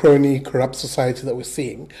sort of crony, corrupt society that we're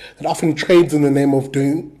seeing, that often trades in the name of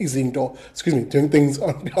doing things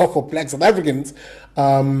on behalf of Black South Africans.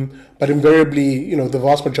 But invariably, the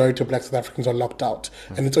vast majority of Black South Africans are locked out,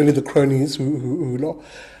 and it's only the cronies who know.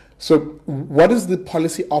 So what is the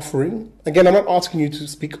policy offering? Again, I'm not asking you to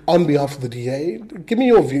speak on behalf of the DA. Give me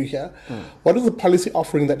your view here. What is the policy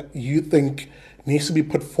offering that you think needs to be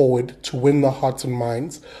put forward to win the hearts and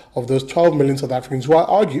minds of those 12 million South Africans who, I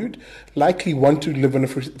argued, likely want to live in a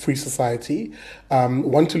free society,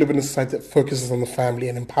 want to live in a society that focuses on the family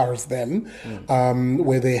and empowers them,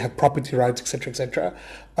 where they have property rights, etc., etc.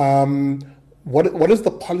 What is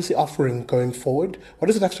the policy offering going forward? What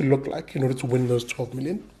does it have to look like in order to win those 12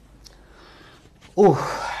 million? Oh,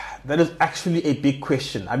 that is actually a big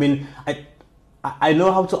question. I mean, I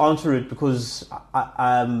know how to answer it, because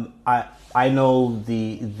I know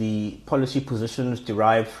the policy positions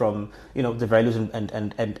derived from the values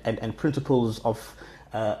and principles of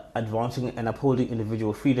advancing and upholding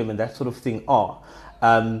individual freedom and that sort of thing are.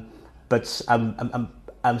 But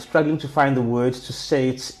I'm struggling to find the words to say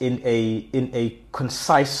it in a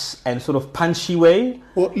concise and sort of punchy way.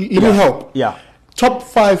 Well, let me help. Yeah. Top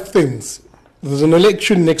 5 things. There's an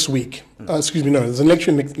election next week. There's an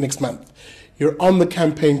election next month. You're on the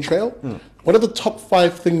campaign trail. What are the top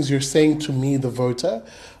 5 things you're saying to me, the voter,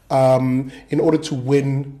 in order to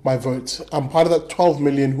win my vote? I'm part of that 12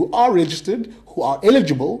 million who are registered, who are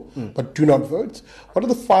eligible, but do not vote. What are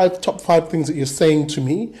the top 5 things that you're saying to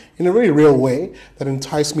me in a very real way that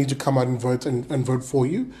entice me to come out and vote and vote for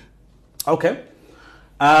you? Okay.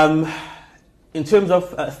 In terms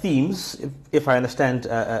of themes, if I understand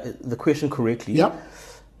the question correctly,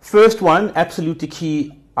 first one, absolutely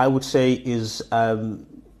key, I would say, is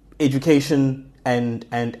education and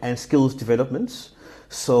skills development.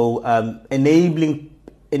 So enabling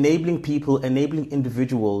people, enabling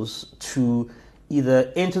individuals to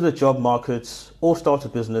either enter the job market or start a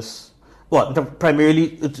business. Well,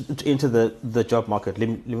 primarily to enter the job market. Let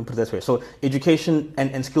me put it that way. So education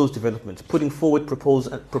and skills development, putting forward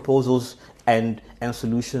proposals and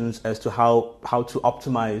solutions as to how to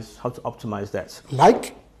optimize that.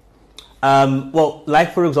 Like?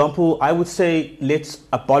 Like for example, I would say let's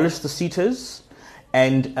abolish the SETAs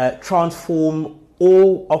and transform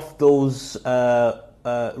all of those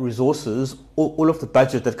resources, all of the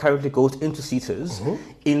budget that currently goes into SETAs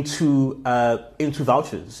into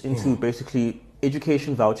vouchers, into basically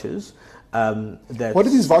education vouchers. What do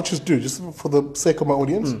these vouchers do, just for the sake of my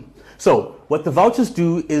audience? So what the vouchers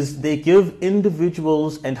do is they give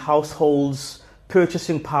individuals and households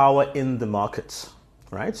purchasing power in the markets,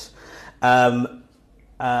 right? And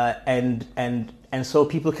so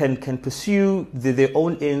people can pursue their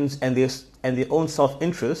own ends and their own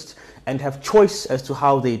self-interest and have choice as to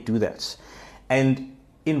how they do that. And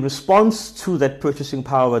in response to that purchasing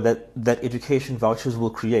power that education vouchers will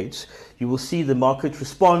create, you will see the market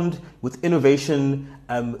respond with innovation,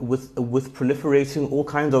 with proliferating all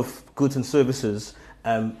kinds of goods and services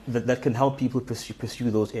that can help people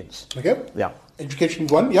pursue those ends. Okay. Yeah. Education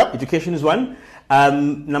is one. Yeah. Education is one.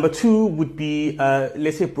 Number 2 would be,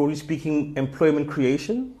 let's say, broadly speaking, employment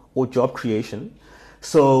creation or job creation.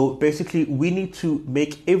 So basically, we need to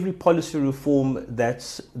make every policy reform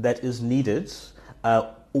that is needed,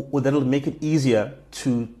 or that'll make it easier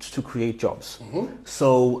to create jobs.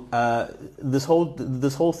 So this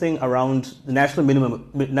whole thing around the national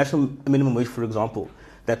minimum wage, for example,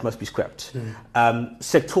 that must be scrapped.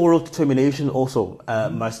 Sectoral determination also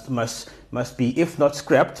must be, if not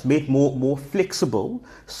scrapped, made more flexible,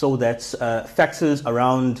 so that factors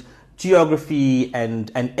around geography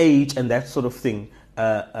and age and that sort of thing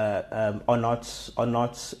are not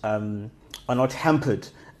hampered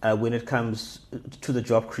when it comes to the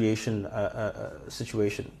job creation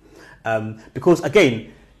situation. Because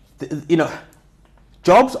again,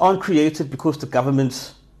 jobs aren't created because the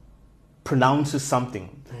government pronounces something.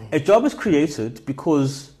 A job is created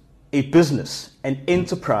because a business, an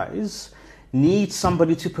enterprise, needs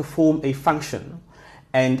somebody to perform a function,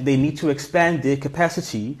 and they need to expand their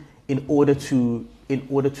capacity in order to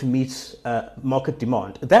meet market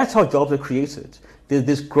demand. That's how jobs are created.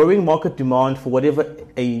 There's growing market demand for whatever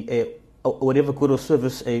good or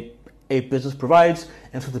service a a business provides,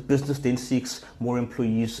 and so the business then seeks more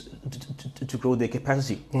employees to grow their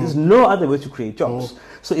capacity. There's no other way to create jobs.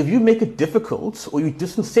 So if you make it difficult or you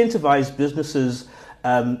disincentivize businesses,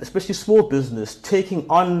 especially small business, taking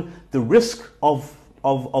on the risk of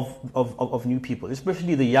new people,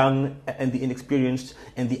 especially the young and the inexperienced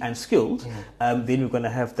and the unskilled, then we're going to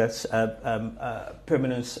have that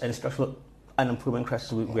permanent and structural unemployment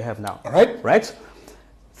crisis we have now. All right. Right.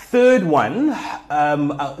 Third one,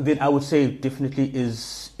 then I would say definitely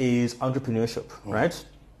is entrepreneurship. Right.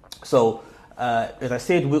 So as I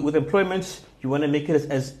said, with employment, you want to make it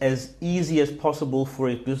as easy as possible for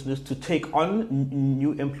a business to take on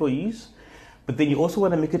new employees. But then you also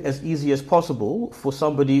want to make it as easy as possible for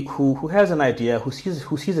somebody who has an idea, who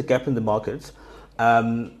sees a gap in the market,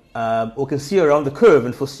 or can see around the curve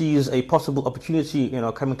and foresees a possible opportunity,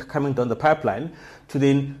 coming down the pipeline, to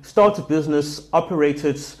then start a business, operate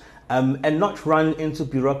it, and not run into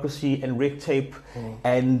bureaucracy and red tape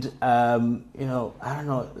and I don't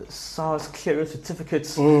know, SARS clearance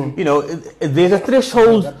certificates. There's a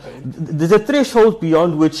threshold. There's a threshold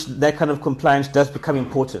beyond which that kind of compliance does become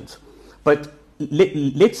important. But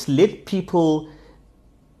let's let people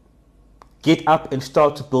get up and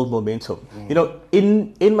start to build momentum.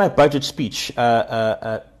 In my budget speech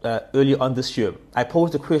earlier on this year, I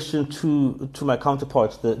posed a question to my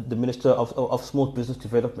counterpart, the Minister of Small Business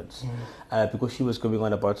Development, because she was going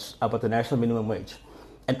on about the national minimum wage,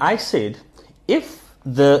 and I said, if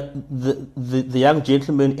the young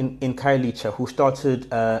gentleman in Khayelitsha who started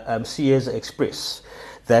Sieza Express,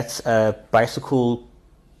 that's a bicycle.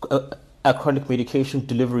 A chronic medication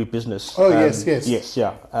delivery business. Yes,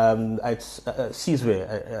 yeah. It's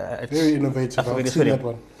Sizwe. Very innovative. I've seen that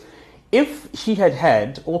one. If he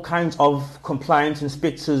had all kinds of compliance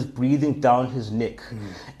inspectors breathing down his neck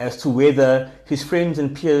as to whether his friends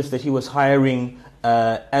and peers that he was hiring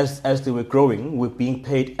as they were growing were being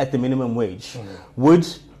paid at the minimum wage,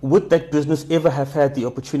 would that business ever have had the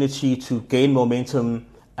opportunity to gain momentum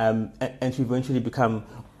and to eventually become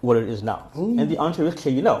what it is now? And the answer is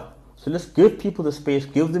clearly no. So let's give people the space,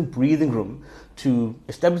 give them breathing room to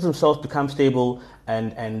establish themselves, become stable,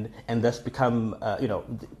 and thus become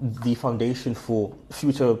the foundation for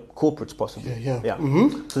future corporates, possibly. Yeah.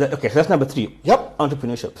 So that's number 3. Yep.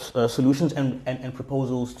 Entrepreneurship, solutions and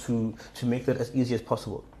proposals to make that as easy as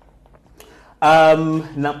possible.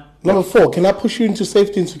 Number 4, can I push you into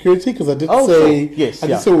safety and security? Because I did say, yes, I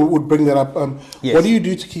did say we would bring that up. Yes. What do you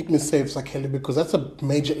do to keep me safe, Zak Mbhele? Because that's a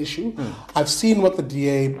major issue. I've seen what the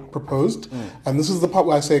DA proposed, and this is the part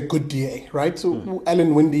where I say good DA, right? So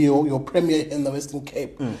Alan Winde, your premier in the Western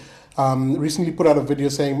Cape, recently put out a video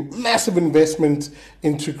saying massive investment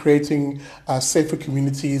into creating safer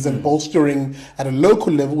communities and bolstering at a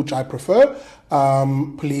local level, which I prefer.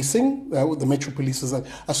 Policing, with the Metro Police,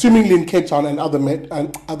 assumingly in Cape Town and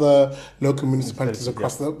other local municipalities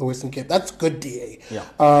across the Western Cape. That's good DA.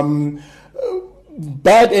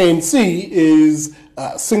 Bad ANC is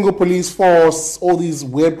single police force, all these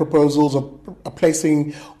weird proposals of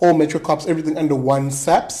placing all Metro cops, everything under one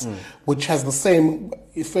SAPS, which has the same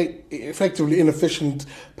effectively inefficient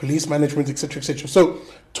police management, etc., etc. So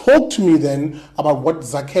talk to me then about what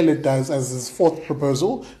Zak Mbhele does as his 4th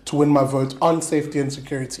proposal to win my vote on safety and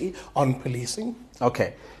security, on policing.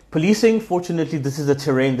 Okay. Policing, fortunately, this is a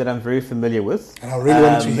terrain that I'm very familiar with. And I really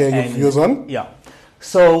want to hear your views on. Yeah.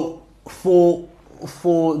 So for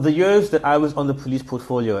the years that I was on the police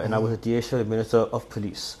portfolio and I was a DA Shadow Minister of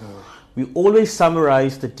Police, we always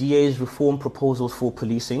summarize the DA's reform proposals for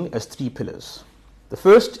policing as 3 pillars. The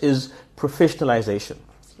first is professionalization,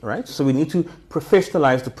 right? So we need to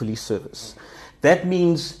professionalize the police service. That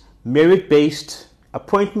means merit-based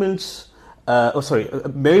appointments,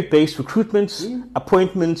 merit-based recruitments,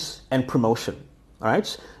 appointments, and promotion, all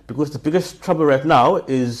right? Because the biggest trouble right now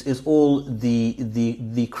is all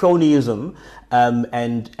the cronyism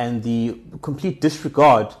and the complete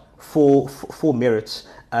disregard for merits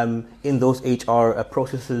in those HR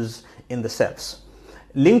processes in the SAPs.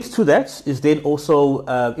 Linked to that is then also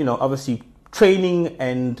obviously training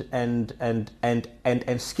and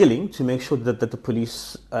skilling to make sure that the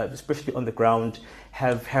police, especially on the ground,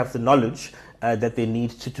 have the knowledge that they need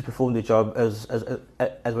to perform their job as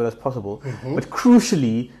well as possible. But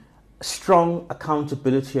crucially, strong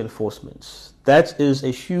accountability enforcement. That is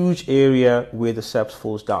a huge area where the SAPS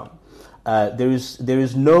falls down. There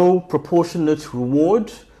is no proportionate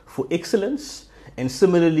reward for excellence, and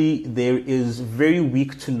similarly, there is very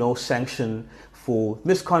weak to no sanction for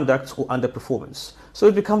misconduct or underperformance. So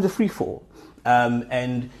it becomes a free-for-all,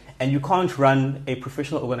 and you can't run a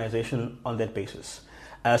professional organization on that basis.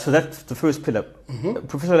 So that's the first pillar,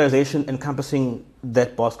 professionalization encompassing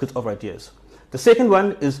that basket of ideas. The second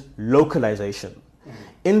one is localization.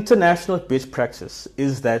 International best practice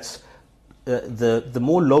is that the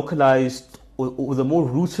more localized or the more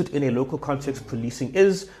rooted in a local context policing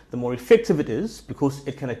is, the more effective it is, because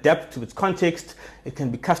it can adapt to its context, it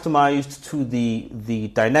can be customized to the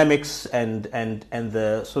dynamics and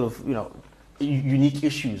the sort of, you know, unique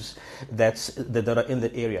issues that are in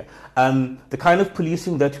that area. The kind of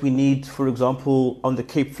policing that we need, for example, on the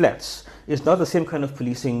Cape Flats is not the same kind of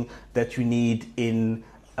policing that you need in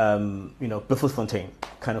Buffelsfontein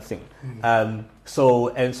kind of thing.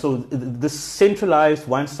 So this centralized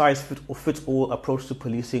one-size-fits-all approach to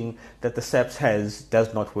policing that the SAPS has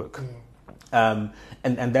does not work. And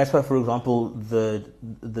that's why, for example, the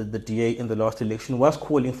DA in the last election was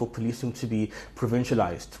calling for policing to be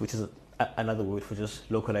provincialized, which is another word for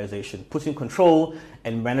just localization, putting control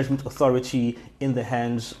and management authority in the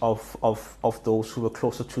hands of those who are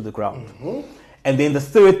closer to the ground. And then the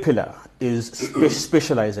third pillar is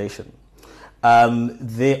specialization.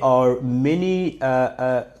 There are many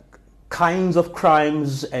kinds of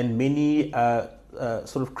crimes and many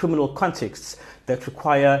sort of criminal contexts that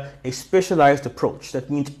require a specialized approach.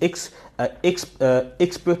 That means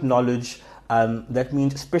expert knowledge. That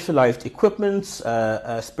means specialized equipment,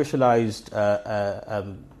 specialized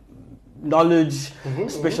knowledge,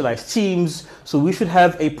 specialized teams. So we should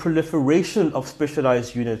have a proliferation of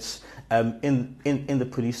specialized units in the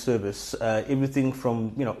police service. Everything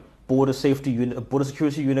from, you know, border security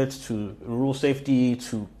units to rural safety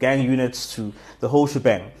to gang units to the whole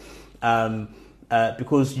shebang.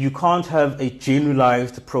 Because you can't have a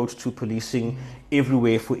generalized approach to policing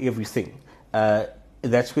everywhere for everything.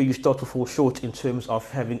 That's where you start to fall short in terms of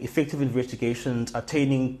having effective investigations,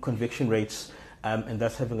 attaining conviction rates, and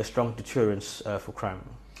thus having a strong deterrence for crime.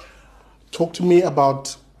 Talk to me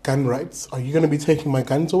about gun rights. Are you going to be taking my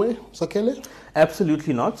guns away, Zakele?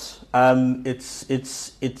 Absolutely not.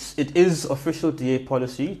 It is official DA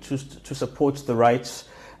policy to support the rights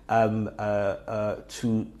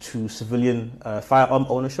to civilian firearm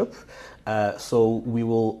ownership. So we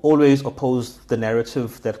will always oppose the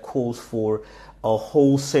narrative that calls for a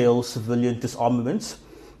wholesale civilian disarmament.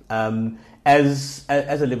 As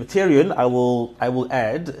a libertarian, I will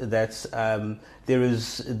add that there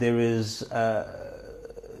is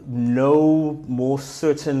no more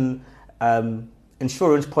certain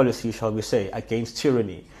insurance policy, shall we say, against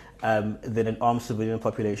tyranny than an armed civilian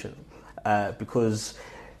population. Because,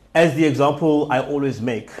 as the example I always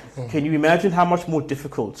make, can you imagine how much more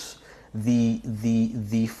difficult the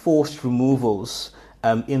forced removals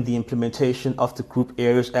in the implementation of the Group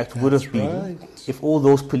Areas Act would have been if all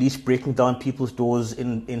those police breaking down people's doors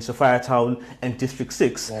in Sophia Town and District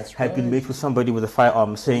 6 had been met with somebody with a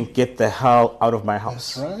firearm saying, "Get the hell out of my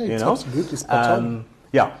house." That's right. You know? Absolutely spot on.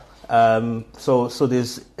 Yeah. So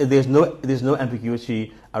there's no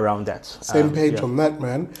ambiguity around that. Same page on that,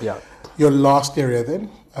 man. Yeah. Your last area then.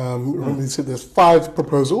 Remember you said there's 5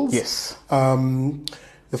 proposals. Yes.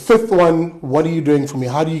 The 5th one, what are you doing for me?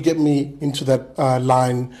 How do you get me into that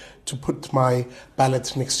line to put my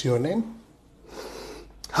ballot next to your name?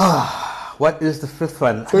 What is the 5th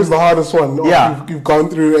one? So it's the hardest one. Yeah. You've gone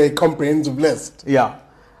through a comprehensive list. Yeah.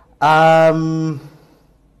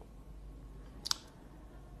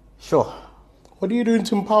 Sure. What are you doing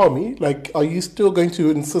to empower me? Like, are you still going to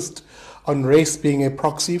insist on race being a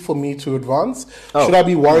proxy for me to advance? Should I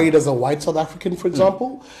be worried as a white South African, for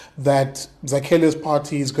example, that Zakele's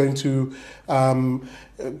party is going to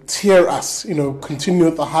tear us, continue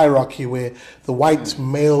with the hierarchy where the white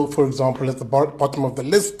male, for example, is at the bottom of the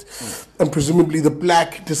list, and presumably the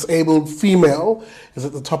black disabled female is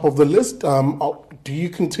at the top of the list? Do you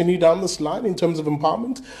continue down this line in terms of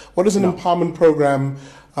empowerment? What does an empowerment program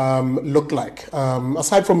look like?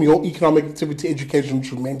 Aside from your economic activity education,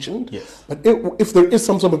 which you mentioned, yes. But if there is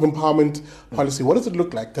some sort of empowerment policy, what does it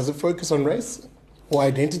look like? Does it focus on race or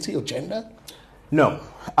identity or gender? No.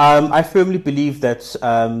 I firmly believe that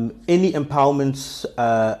any empowerment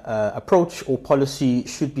approach or policy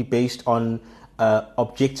should be based on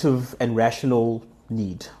objective and rational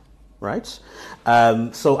need, right?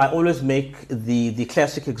 So I always make the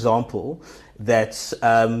classic example that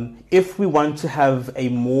if we want to have a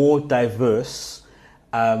more diverse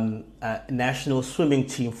national swimming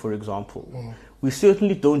team, for example, we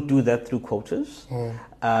certainly don't do that through quotas,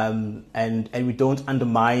 and we don't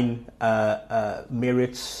undermine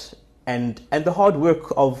merits and the hard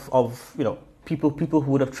work of people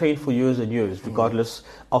who would have trained for years and years, regardless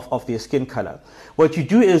of their skin color. What you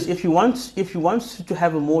do is, if you want to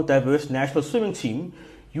have a more diverse national swimming team,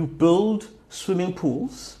 you build swimming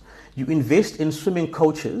pools you invest in swimming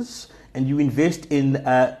coaches, and you invest in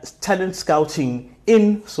talent scouting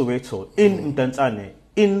in Soweto, in Mdantsane,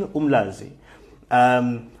 in Umlazi,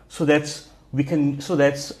 so that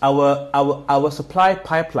our supply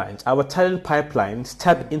pipelines, our talent pipelines,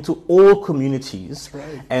 tap into all communities,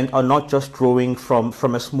 and are not just growing from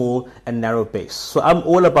a small and narrow base. So I'm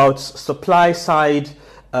all about supply side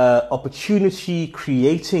opportunity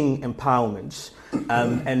creating empowerment,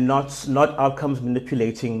 and not outcomes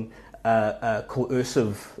manipulating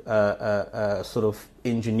coercive sort of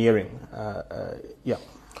engineering.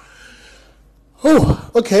 Oh,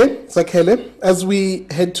 okay, Zak Mbhele. As we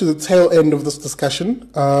head to the tail end of this discussion,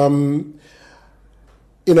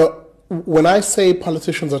 when I say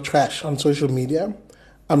politicians are trash on social media,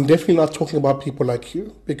 I'm definitely not talking about people like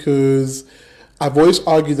you, because I've always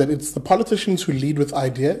argued that it's the politicians who lead with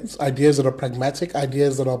ideas that are pragmatic,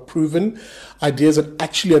 ideas that are proven, ideas that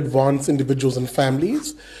actually advance individuals and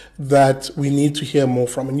families, that we need to hear more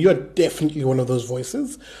from. And you're definitely one of those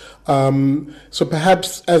voices. So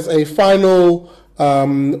perhaps as a final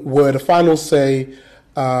word, a final say,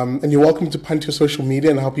 and you're welcome to punt your social media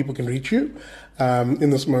and how people can reach you in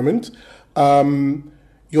this moment,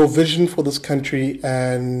 your vision for this country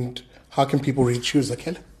and how can people reach you, Zak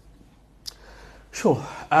Mbhele? Sure.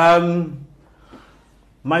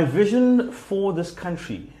 My vision for this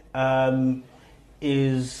country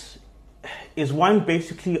is one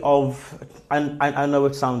basically of, and I know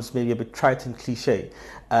it sounds maybe a bit trite and cliche,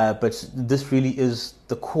 but this really is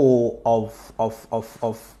the core of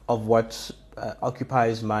what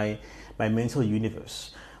occupies my mental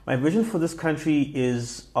universe. My vision for this country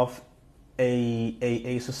is of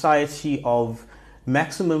a society of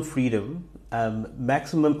maximum freedom,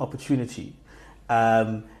 maximum opportunity,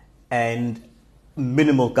 and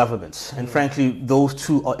minimal government. And frankly, those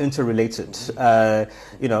two are interrelated. The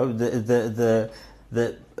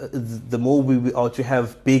more we are to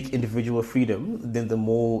have big individual freedom, then the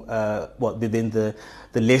more, then the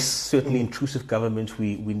less certainly intrusive government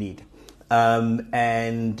we need.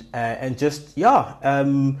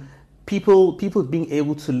 People being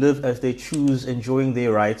able to live as they choose, enjoying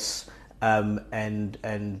their rights,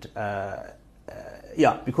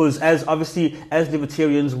 because as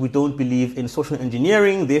libertarians, we don't believe in social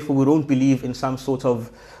engineering. Therefore, we don't believe in some sort of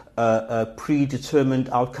predetermined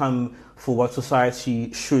outcome for what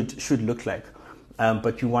society should look like.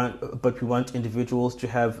 But we want individuals to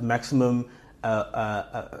have maximum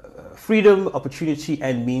freedom, opportunity,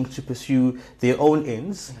 and means to pursue their own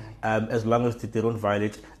ends, as long as they don't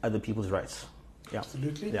violate other people's rights. Yeah.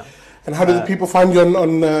 Absolutely. Yeah. And how do the people find you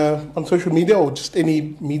on social media, or just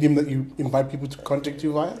any medium that you invite people to contact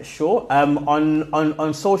you via? Sure.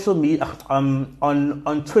 On social media,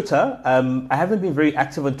 on Twitter, I haven't been very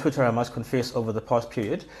active on Twitter, I must confess, over the past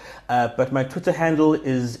period. But my Twitter handle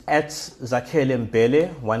is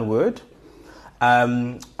 @Mbhele, one word.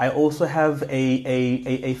 I also have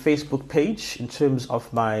a Facebook page in terms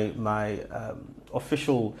of my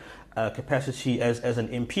official capacity as an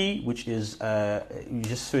MP, which is you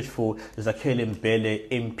just search for Zak Mbhele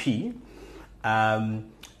MP, and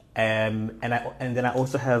then I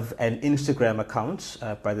also have an Instagram account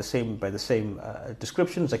by the same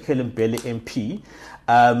description, Zak Mbhele MP.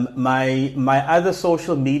 My other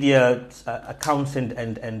social media accounts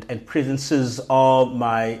and presences are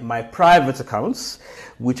my private accounts,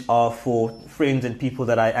 which are for friends and people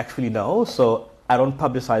that I actually know. So I don't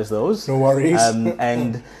publicize those. No worries.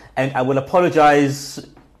 And I will apologize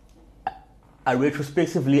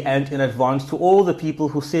retrospectively and in advance to all the people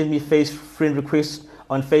who send me friend requests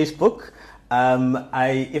on Facebook.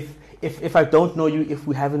 If I don't know you, if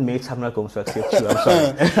we haven't met, I'm not going to accept you. I'm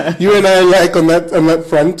sorry. You and I are like on that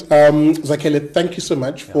front. Zak Mbhele, thank you so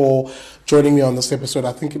much for joining me on this episode.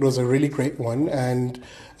 I think it was a really great one. And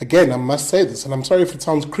again, I must say this, and I'm sorry if it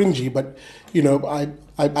sounds cringy, but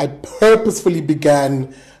I purposefully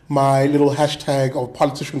began my little hashtag of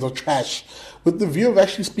politicians are trash with the view of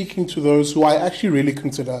actually speaking to those who I actually really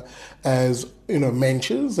consider as,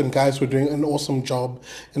 mentors and guys who are doing an awesome job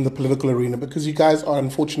in the political arena, because you guys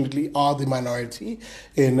unfortunately are the minority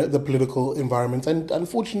in the political environment. And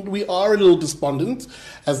unfortunately, we are a little despondent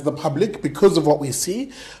as the public because of what we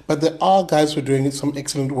see, but there are guys who are doing some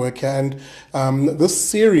excellent work here. And this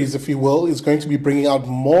series, if you will, is going to be bringing out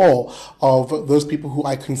more of those people who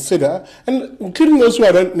I consider, and including those who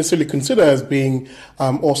I don't necessarily consider as being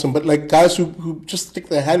awesome, but like guys who just stick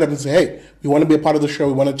their hand up and say, hey, we want to be a part of the show,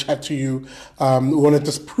 we want to chat to you, we want to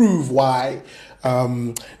disprove why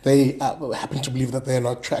they happen to believe that they're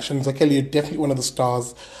not trash. And Zak Mbhele, you're definitely one of the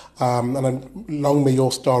stars. And long may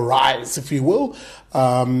your star rise, if you will.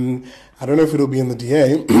 I don't know if it'll be in the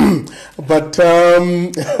DA, but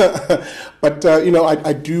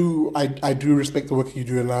I do respect the work you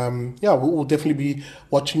do, and we'll definitely be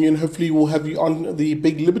watching you, and hopefully we'll have you on the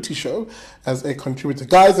Big Liberty Show as a contributor,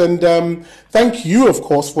 guys. And thank you, of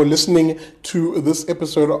course, for listening to this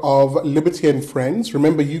episode of Liberty and Friends.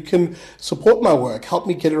 Remember, you can support my work, help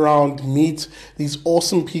me get around, meet these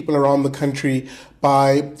awesome people around the country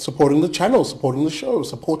by supporting the channel, supporting the show,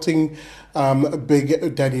 supporting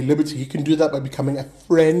Big Daddy Liberty. You can do that by becoming a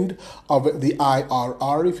friend of the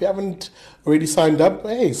IRR. If you haven't already signed up,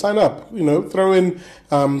 hey, sign up. Throw in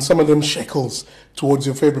some of them shekels towards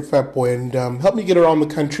your favorite fat boy, and help me get around the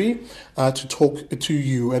country to talk to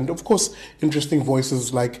you. And of course, interesting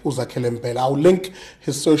voices like Zak Mbhele. I'll link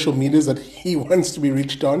his social medias that he wants to be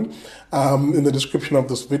reached on in the description of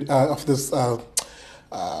this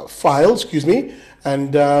file, excuse me.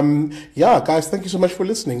 And guys, thank you so much for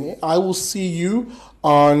listening. I will see you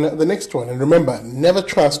on the next one. And remember, never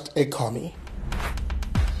trust a commie.